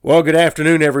Well, good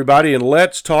afternoon, everybody, and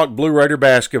let's talk Blue Raider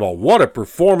basketball. What a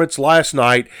performance last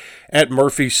night at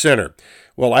Murphy Center.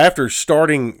 Well, after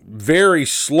starting very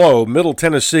slow, Middle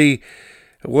Tennessee,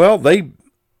 they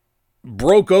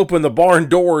broke open the barn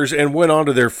doors and went on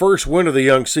to their first win of the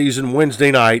young season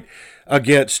Wednesday night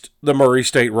against the Murray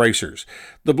State Racers.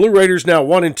 The Blue Raiders, now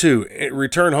 1-2,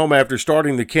 return home after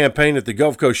starting the campaign at the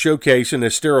Gulf Coast Showcase in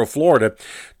Estero, Florida,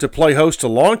 to play host to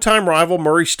longtime rival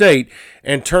Murray State,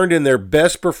 and turned in their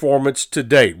best performance to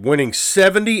date, winning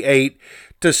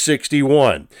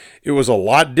 78-61. It was a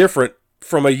lot different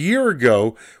from a year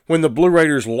ago when the Blue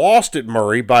Raiders lost at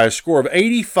Murray by a score of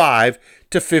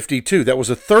 85-52. That was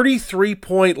a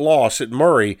 33-point loss at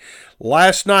Murray.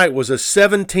 Last night was a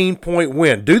 17-point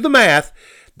win. Do the math.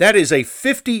 That is a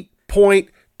 50-point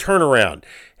turnaround.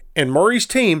 And Murray's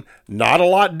team, not a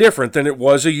lot different than it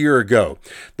was a year ago.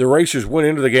 The Racers went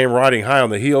into the game riding high on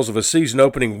the heels of a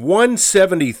season-opening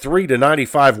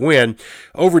 173-95 win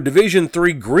over Division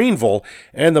III Greenville,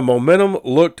 and the momentum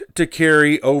looked to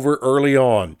carry over early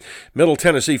on. Middle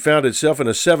Tennessee found itself in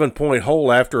a 7-point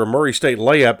hole after a Murray State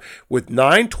layup with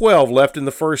 9:12 left in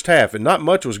the first half, and not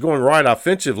much was going right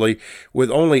offensively,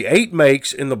 with only 8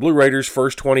 makes in the Blue Raiders'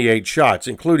 first 28 shots,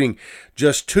 including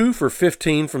just 2 for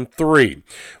 15 from 3.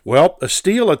 Well, a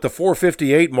steal at the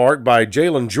 4:58 mark by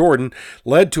Jalen Jordan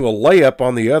led to a layup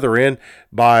on the other end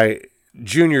by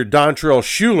junior Dontrell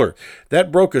Schuler.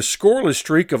 That broke a scoreless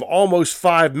streak of almost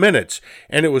 5 minutes,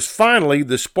 and it was finally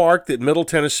the spark that Middle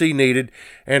Tennessee needed,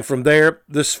 and from there,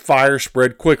 this fire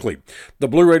spread quickly. The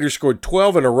Blue Raiders scored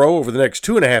 12 in a row over the next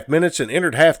 2.5 minutes and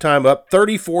entered halftime up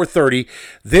 34-30.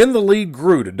 Then the lead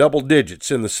grew to double digits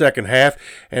in the second half,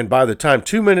 and by the time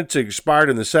 2 minutes expired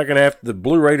in the second half, the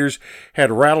Blue Raiders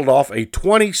had rattled off a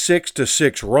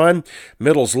 26-6 run.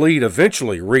 Middle's lead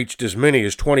eventually reached as many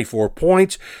as 24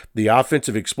 points. The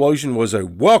offensive explosion was a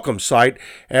welcome sight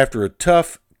after a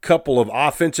tough couple of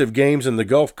offensive games in the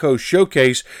Gulf Coast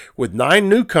Showcase with 9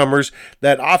 newcomers.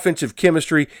 That offensive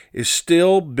chemistry is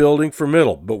still building for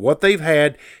Middle, but what they've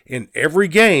had in every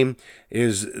game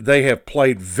is they have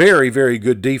played very, very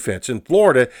good defense. In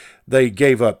Florida, they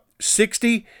gave up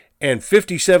 60 and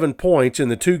 57 points in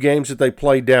the 2 games that they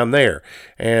played down there.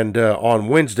 And on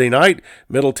Wednesday night,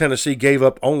 Middle Tennessee gave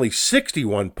up only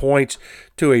 61 points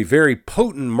to a very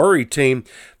potent Murray team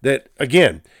that,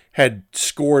 again, had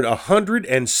scored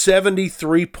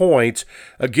 173 points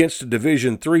against a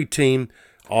Division III team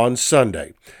on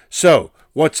Sunday. So,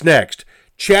 what's next?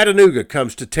 Chattanooga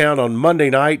comes to town on Monday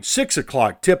night, 6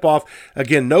 o'clock tip-off.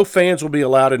 Again, no fans will be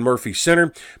allowed in Murphy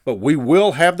Center, but we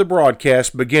will have the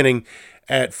broadcast beginning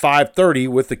at 5:30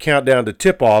 with the countdown to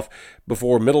tip-off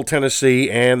before Middle Tennessee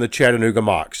and the Chattanooga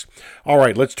Mocs. All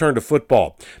right, let's turn to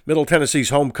football. Middle Tennessee's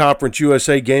home Conference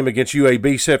USA game against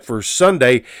UAB set for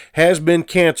Sunday has been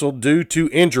canceled due to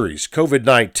injuries,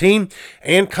 COVID-19,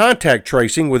 and contact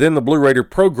tracing within the Blue Raider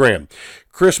program.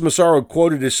 Chris Massaro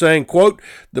quoted as saying, quote,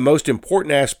 "The most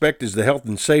important aspect is the health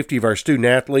and safety of our student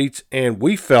athletes, and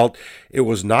we felt it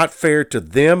was not fair to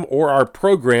them or our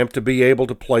program to be able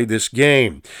to play this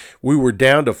game. We were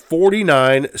down to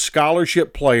 49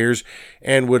 scholarship players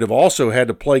and would have also had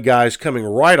to play guys coming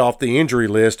right off the injury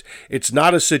list. It's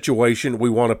not a situation we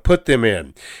want to put them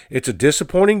in. It's a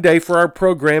disappointing day for our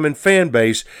program and fan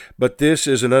base, but this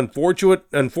is an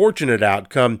unfortunate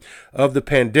outcome of the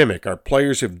pandemic. Our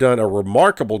players have done a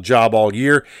remarkable job all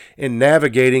year in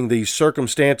navigating these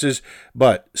circumstances,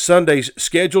 but Sunday's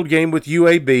scheduled game with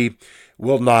UAB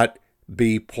will not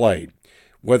be played."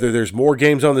 Whether there's more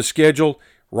games on the schedule,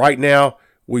 right now,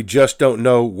 we just don't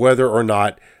know whether or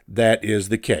not that is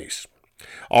the case.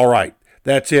 All right,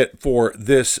 that's it for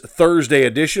this Thursday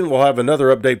edition. We'll have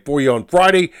another update for you on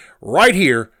Friday right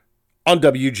here on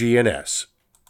WGNS.